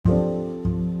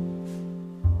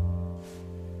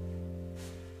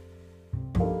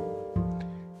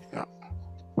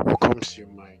your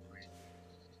mind when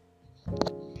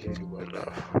you hear the word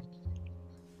love?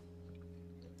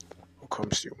 What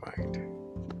comes to your mind?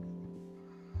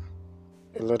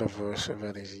 A lot of us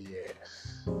over these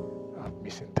years have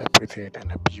misinterpreted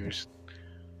and abused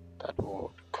that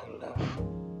word called love.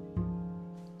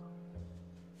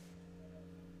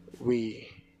 We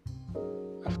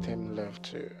have termed love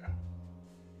to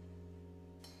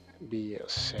be a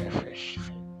selfish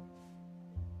thing.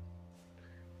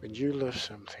 When you love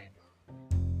something,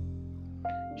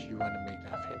 you want to make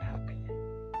that thing happy.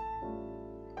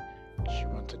 You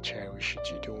want to cherish it.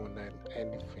 You don't want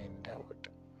anything that would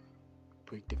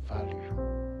break the value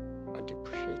or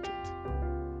depreciate it.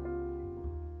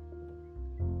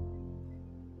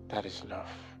 That is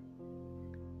love.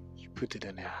 You put it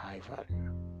in a high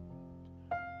value.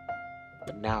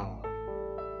 But now,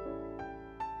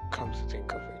 come to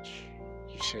think of it,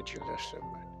 you said you love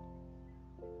someone.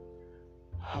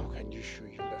 How can you show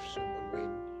you love someone when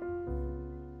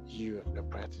you have not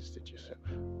practiced it yourself?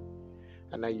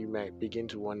 And now you might begin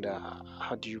to wonder,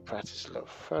 how do you practice love?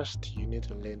 First, you need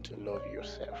to learn to love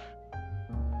yourself.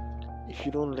 If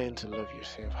you don't learn to love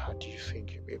yourself, how do you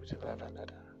think you'll be able to love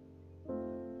another?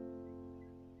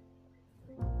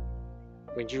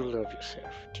 When you love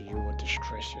yourself, do you want to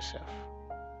stress yourself?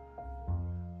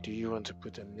 Do you want to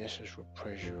put unnecessary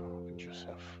pressure on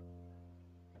yourself?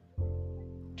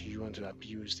 Do you want to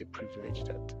abuse the privilege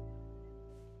that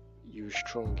you're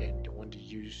strong and you want to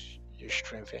use your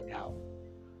strength anyhow?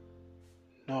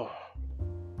 No.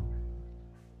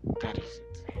 That is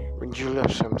it. When you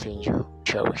love something, you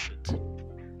cherish it.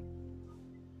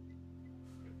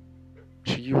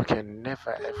 So you can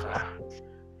never ever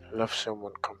love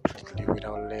someone completely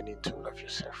without learning to love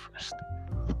yourself first.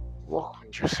 Work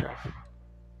on yourself.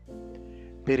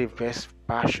 Be the best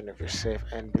version of yourself,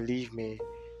 and believe me,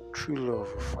 true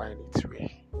love will find its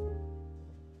way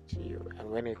to you. And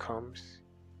when it comes,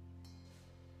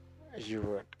 you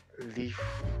would live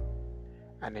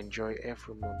and enjoy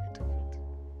every moment of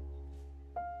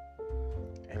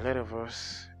it. A lot of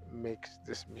us make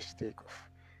this mistake of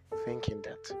thinking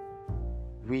that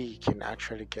we can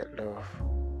actually get love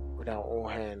with our own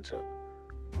hands or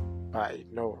by.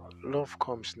 No, love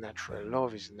comes natural.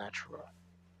 Love is natural.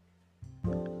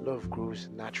 Love grows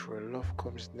natural. Love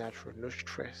comes natural. No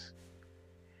stress.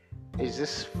 It's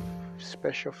this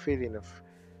special feeling of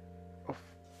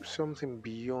something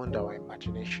beyond our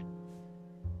imagination.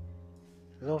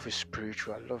 Love is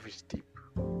spiritual. Love is deep.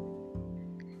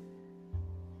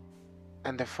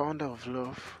 And the founder of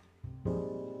love,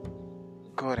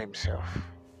 God Himself,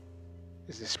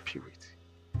 is the Spirit.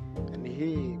 And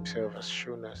He Himself has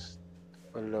shown us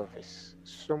what love is.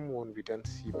 Someone we don't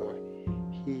see, but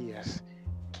He has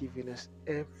given us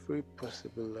every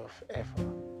possible love ever.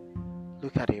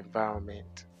 Look at the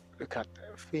environment. Look at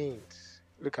things.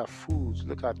 Look at foods.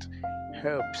 Look at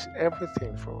herbs.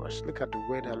 Everything for us. Look at the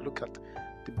weather. Look at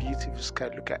the beautiful sky.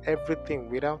 Look at everything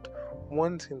without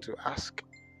wanting to ask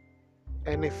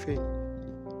anything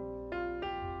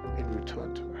in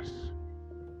return to us.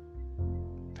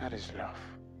 That is love.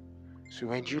 So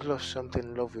when you love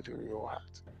something, love it with your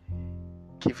heart.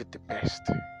 Give it the best.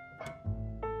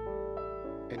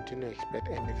 And do not expect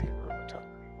anything in return.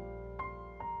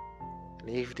 And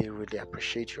if they really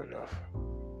appreciate your love,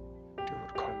 they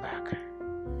would come back.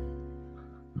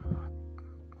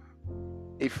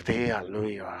 If they are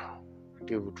loyal,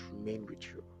 they would remain with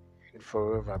you and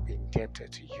forever be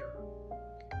indebted to you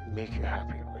and make you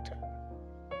happy in return.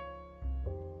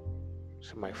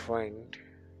 So my friend,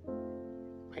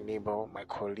 my neighbor, my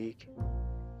colleague,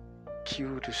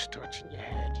 kill this thought in your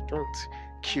head. Don't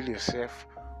kill yourself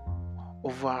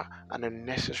over an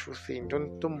unnecessary thing.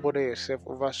 Don't bother yourself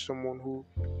over someone who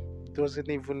doesn't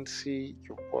even see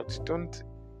your words. Don't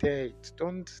dare it.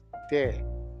 Don't dare.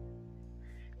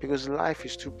 Because life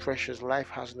is too precious. Life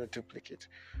has no duplicate.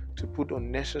 To put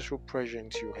unnecessary pressure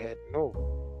into your head, no.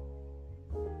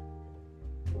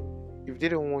 If they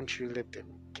don't want you, let them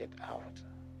get out.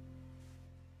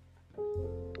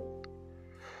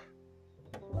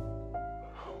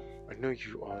 I know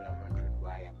you all are wondering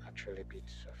why I'm actually being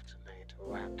soft tonight, or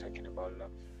why I'm talking about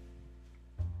love.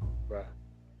 Well,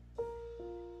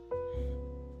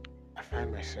 I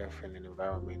find myself in an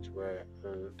environment where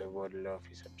the word love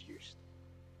is abused.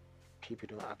 People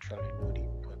don't actually know the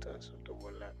importance of the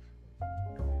word love.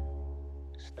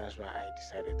 So that's why I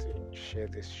decided to share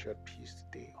this short piece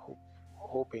today,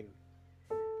 hoping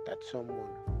that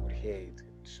someone would hear it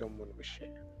and someone would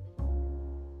share.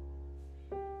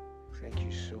 Thank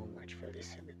you so much for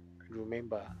listening. And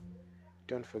remember,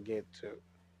 don't forget to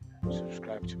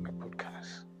subscribe to my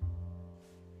podcast.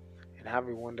 And have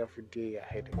a wonderful day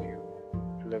ahead of you.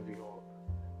 Love you all.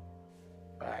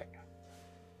 Bye.